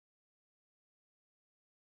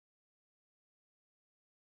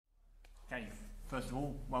Okay, first of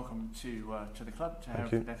all, welcome to the club, to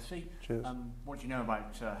Thank Hereford you. FC. Cheers. What do you know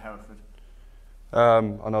about Hereford? I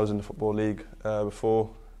know I was in the Football League before.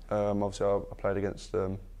 Obviously, I played against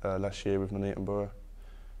them last year with Nuneaton Borough.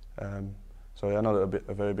 So yeah, I know they're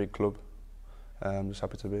a very big club. Just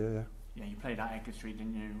happy to be here. Yeah. Yeah, you played at Edgar Street,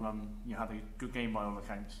 didn't you? You had a good game by all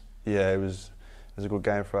accounts. Yeah, it was a good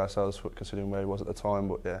game for ourselves, considering where he was at the time.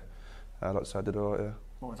 But yeah, like I said, I did all right. Yeah.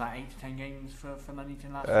 What was that, 8 to 10 games for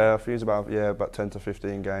Nuneaton last year? I think it was about 10 to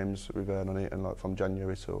 15 games with Nuneaton, like from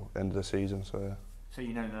January till end of the season. So yeah. So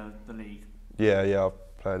you know the league. Yeah,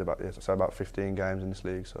 I've played about 15 games in this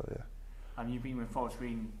league. So yeah. You've been with Forest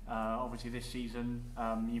Green, obviously this season.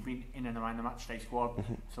 You've been in and around the matchday squad.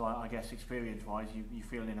 So I guess experience-wise, you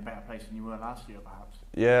feel in a better place than you were last year, perhaps.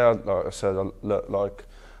 Yeah, like I said,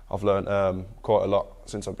 I've learned quite a lot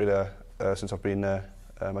since I've been there.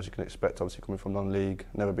 As you can expect, obviously coming from non-league,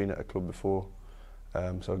 never been at a club before.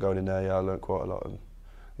 So going in there, I learned quite a lot, and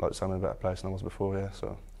like I said, I'm in a better place than I was before. Yeah,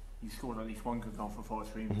 so. You scored at least one good goal for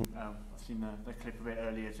Forest Green. I've seen the clip of it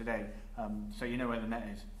earlier today. So you know where the net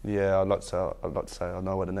is. Yeah, I'd like to say I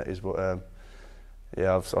know where the net is, but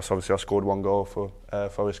yeah, obviously I scored one goal for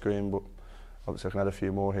Forest Green, but obviously I can add a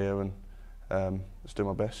few more here and just do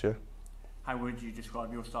my best. Yeah. How would you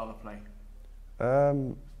describe your style of play?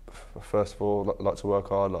 First of all, I like to work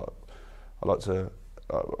hard. I like to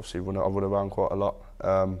obviously run around quite a lot,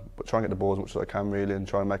 but try and get the ball as much as I can really, and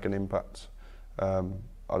try and make an impact.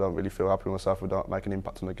 I don't really feel happy with myself without making an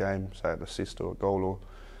impact on the game, say an assist or a goal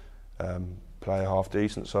or play half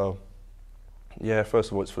decent. So yeah,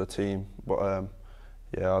 first of all it's for the team, but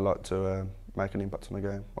yeah, I like to make an impact on the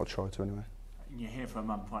game. I'll try to anyway. You're here for a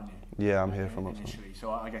month, aren't you? Yeah, I'm here for a month. Initially,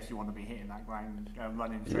 so I guess you want to be hitting that ground and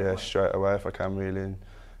running straight away. Yeah, straight away if I can really, and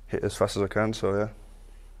hit as fast as I can. So yeah.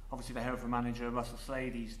 Obviously, the Hereford manager Russell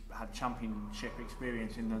Slade, he's had championship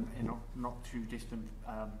experience in the not too distant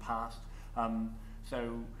past.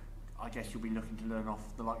 So I guess you'll be looking to learn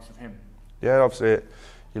off the likes of him. Yeah, obviously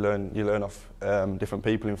you learn off different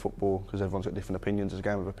people in football, because everyone's got different opinions. It's a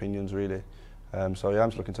game of opinions really. So yeah, I'm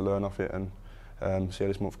just looking to learn off it and see how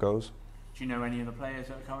this month goes. Do you know any of the players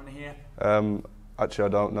that are currently here? Actually, I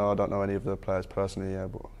don't know any of the players personally. Yeah,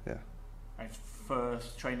 but yeah.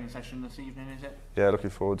 First training session this evening, is it? Yeah, looking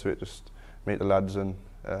forward to it. Just meet the lads and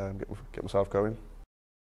get myself going.